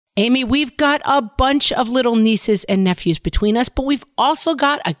Amy, we've got a bunch of little nieces and nephews between us, but we've also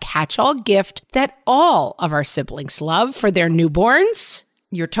got a catch-all gift that all of our siblings love for their newborns.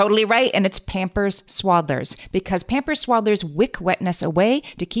 You're totally right, and it's Pampers Swaddlers, because Pampers Swaddlers wick wetness away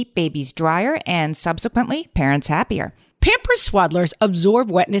to keep babies drier and subsequently parents happier. Pampers Swaddlers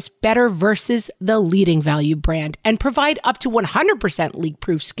absorb wetness better versus the leading value brand and provide up to 100%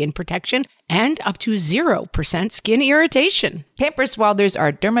 leak-proof skin protection and up to 0% skin irritation. Pampers Swaddlers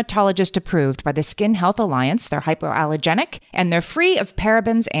are dermatologist approved by the Skin Health Alliance. They're hypoallergenic and they're free of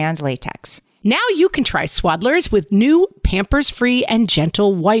parabens and latex. Now you can try Swaddlers with new Pampers-free and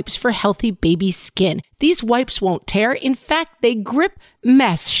gentle wipes for healthy baby skin. These wipes won't tear. In fact, they grip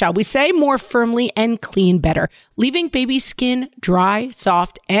mess, shall we say, more firmly and clean better, leaving baby skin dry,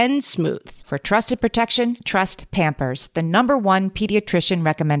 soft, and smooth. For trusted protection, trust Pampers, the #1 pediatrician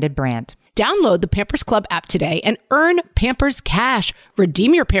recommended brand. Download the Pampers Club app today and earn Pampers Cash.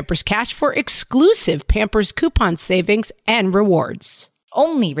 Redeem your Pampers Cash for exclusive Pampers coupon savings and rewards.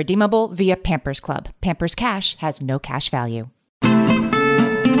 Only redeemable via Pampers Club. Pampers Cash has no cash value.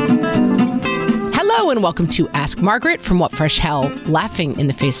 Hello and welcome to Ask Margaret from What Fresh Hell, laughing in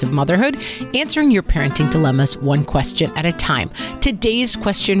the face of motherhood, answering your parenting dilemmas one question at a time. Today's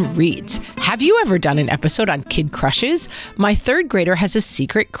question reads, have you ever done an episode on kid crushes? My third grader has a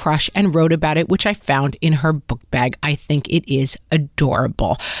secret crush and wrote about it, which I found in her book bag. I think it is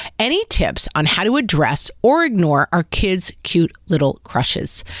adorable. Any tips on how to address or ignore our kids' cute little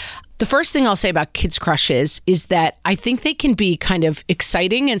crushes? The first thing I'll say about kids' crushes is that I think they can be kind of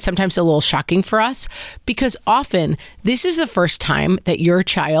exciting and sometimes a little shocking for us, because often this is the first time that your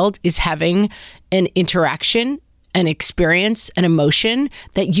child is having an interaction, an experience, an emotion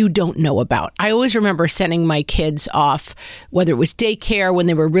that you don't know about. I always remember sending my kids off, whether it was daycare when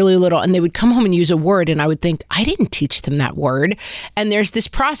they were really little, and they would come home and use a word, and I would think, I didn't teach them that word. And there's this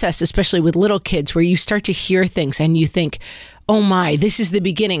process, especially with little kids, where you start to hear things and you think, oh my, this is the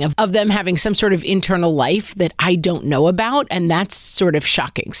beginning of them having some sort of internal life that I don't know about. And that's sort of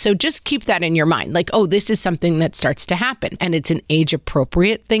shocking. So just keep that in your mind. Like, oh, this is something that starts to happen. And it's an age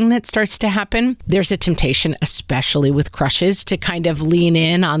appropriate thing that starts to happen. There's a temptation, especially with crushes, to kind of lean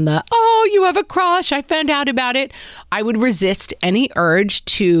in on the, oh, you have a crush, I found out about it. I would resist any urge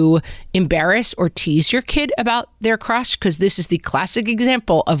to embarrass or tease your kid about their crush, because this is the classic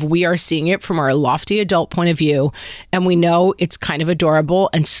example of we are seeing it from our lofty adult point of view. And we know it's kind of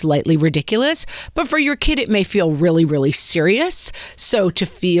adorable and slightly ridiculous, but for your kid, it may feel really, really serious. So to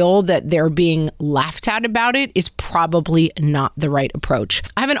feel that they're being laughed at about it is probably not the right approach.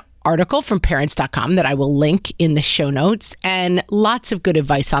 I have an article from parents.com that I will link in the show notes, and lots of good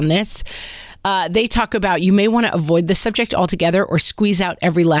advice on this. They talk about you may want to avoid the subject altogether or squeeze out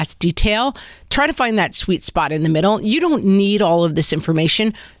every last detail. Try to find that sweet spot in the middle. You don't need all of this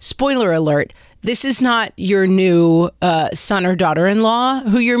information. Spoiler alert. This is not your new son or daughter-in-law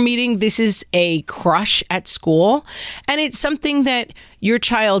who you're meeting. This is a crush at school. And it's something that your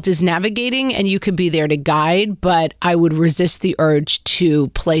child is navigating and you can be there to guide. But I would resist the urge to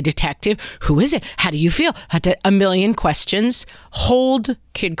play detective. Who is it? How do you feel? A million questions. Hold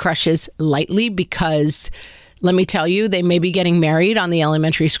kid crushes lightly, because let me tell you, they may be getting married on the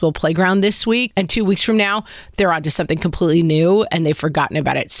elementary school playground this week, and 2 weeks from now, they're onto something completely new and they've forgotten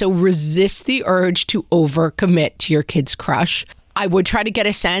about it. So resist the urge to overcommit to your kid's crush. I would try to get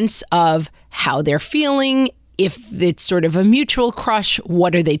a sense of how they're feeling. If it's sort of a mutual crush,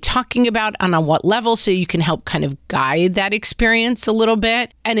 what are they talking about and on what level, so you can help kind of guide that experience a little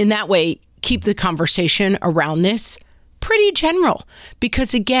bit. And in that way, keep the conversation around this pretty general,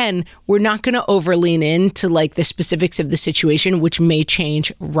 because again, we're not going to lean into like the specifics of the situation, which may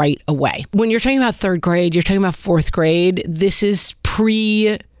change right away. When you're talking about third grade, you're talking about fourth grade, this is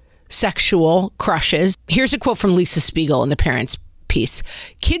pre-sexual crushes. Here's a quote from Lisa Spiegel in the Parents piece.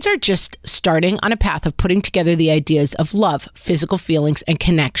 Kids are just starting on a path of putting together the ideas of love, physical feelings, and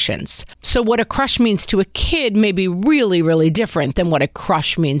connections. So what a crush means to a kid may be really, really different than what a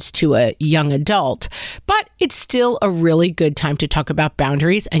crush means to a young adult. But it's still a really good time to talk about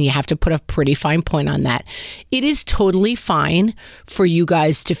boundaries, and you have to put a pretty fine point on that. It is totally fine for you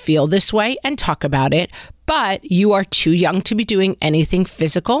guys to feel this way and talk about it, but you are too young to be doing anything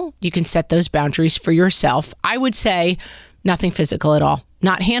physical. You can set those boundaries for yourself. I would say nothing physical at all.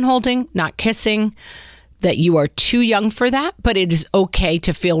 Not hand-holding, not kissing, that you are too young for that, but it is okay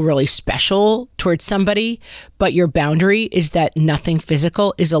to feel really special towards somebody. But your boundary is that nothing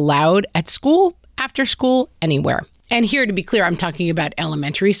physical is allowed at school, after school, anywhere. And here, to be clear, I'm talking about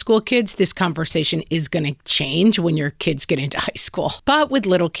elementary school kids. This conversation is going to change when your kids get into high school. But with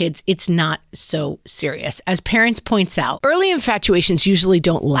little kids, it's not so serious. As parents points out, early infatuations usually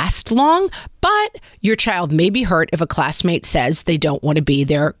don't last long, but your child may be hurt if a classmate says they don't want to be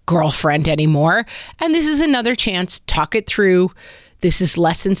their girlfriend anymore. And this is another chance. Talk it through. This is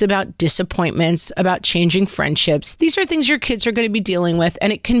lessons about disappointments, about changing friendships. These are things your kids are going to be dealing with,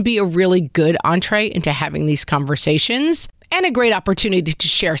 and it can be a really good entree into having these conversations and a great opportunity to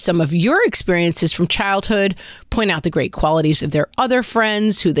share some of your experiences from childhood, point out the great qualities of their other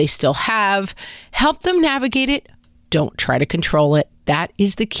friends who they still have, help them navigate it. Don't try to control it. That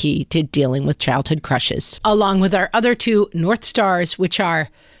is the key to dealing with childhood crushes. Along with our other two North Stars, which are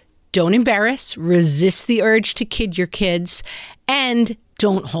don't embarrass, resist the urge to kid your kids, and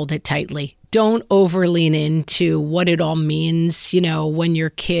don't hold it tightly. Don't over lean into what it all means, when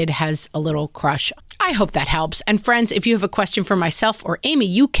your kid has a little crush. I hope that helps. And friends, if you have a question for myself or Amy,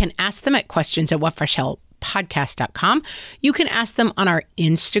 you can ask them at questions@whatfreshhellpodcast.com. You can ask them on our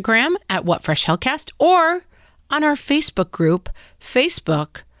Instagram at whatfreshhellcast or on our Facebook group,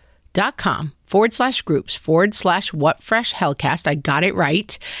 facebook.com/groups/whatfreshhellcast. I got it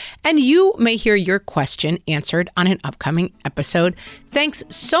right. And you may hear your question answered on an upcoming episode. Thanks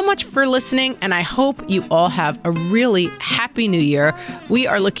so much for listening, and I hope you all have a really happy new year. We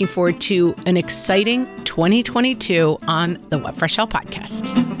are looking forward to an exciting 2022 on the What Fresh Hell podcast.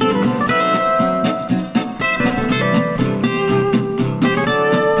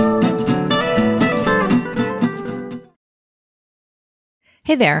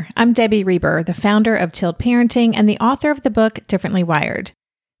 Hey there, I'm Debbie Reber, the founder of Tilt Parenting and the author of the book Differently Wired.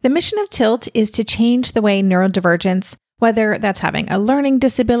 The mission of Tilt is to change the way neurodivergence, whether that's having a learning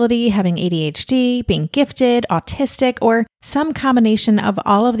disability, having ADHD, being gifted, autistic, or some combination of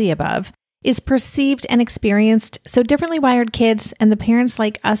all of the above, is perceived and experienced so differently wired kids and the parents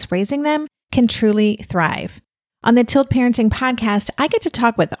like us raising them can truly thrive. On the Tilt Parenting podcast, I get to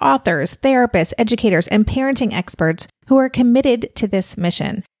talk with authors, therapists, educators, and parenting experts who are committed to this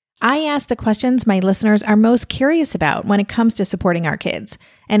mission. I ask the questions my listeners are most curious about when it comes to supporting our kids.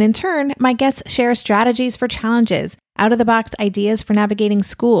 And in turn, my guests share strategies for challenges, out-of-the-box ideas for navigating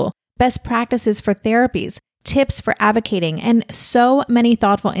school, best practices for therapies, tips for advocating, and so many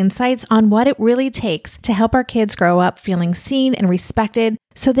thoughtful insights on what it really takes to help our kids grow up feeling seen and respected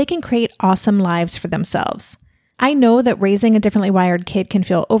so they can create awesome lives for themselves. I know that raising a differently wired kid can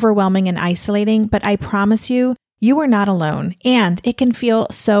feel overwhelming and isolating, but I promise you, you are not alone, and it can feel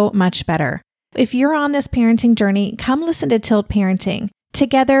so much better. If you're on this parenting journey, come listen to Tilt Parenting.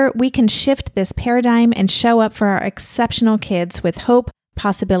 Together, we can shift this paradigm and show up for our exceptional kids with hope,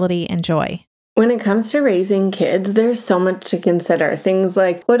 possibility, and joy. When it comes to raising kids, there's so much to consider. Things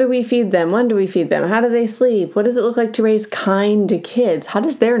like, what do we feed them? When do we feed them? How do they sleep? What does it look like to raise kind kids? How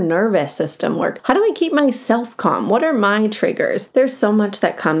does their nervous system work? How do I keep myself calm? What are my triggers? There's so much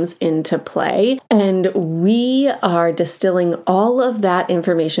that comes into play, and we are distilling all of that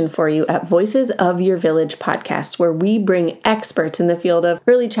information for you at Voices of Your Village podcast, where we bring experts in the field of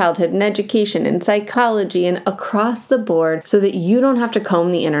early childhood and education and psychology and across the board so that you don't have to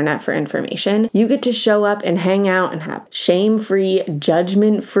comb the internet for information. You get to show up and hang out and have shame-free,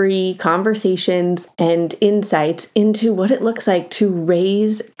 judgment-free conversations and insights into what it looks like to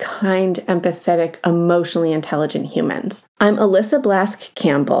raise kind, empathetic, emotionally intelligent humans. I'm Alyssa Blask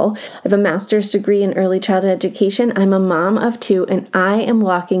Campbell. I have a master's degree in early childhood education. I'm a mom of two, and I am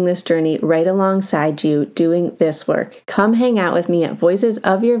walking this journey right alongside you doing this work. Come hang out with me at Voices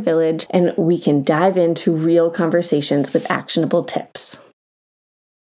of Your Village, and we can dive into real conversations with actionable tips.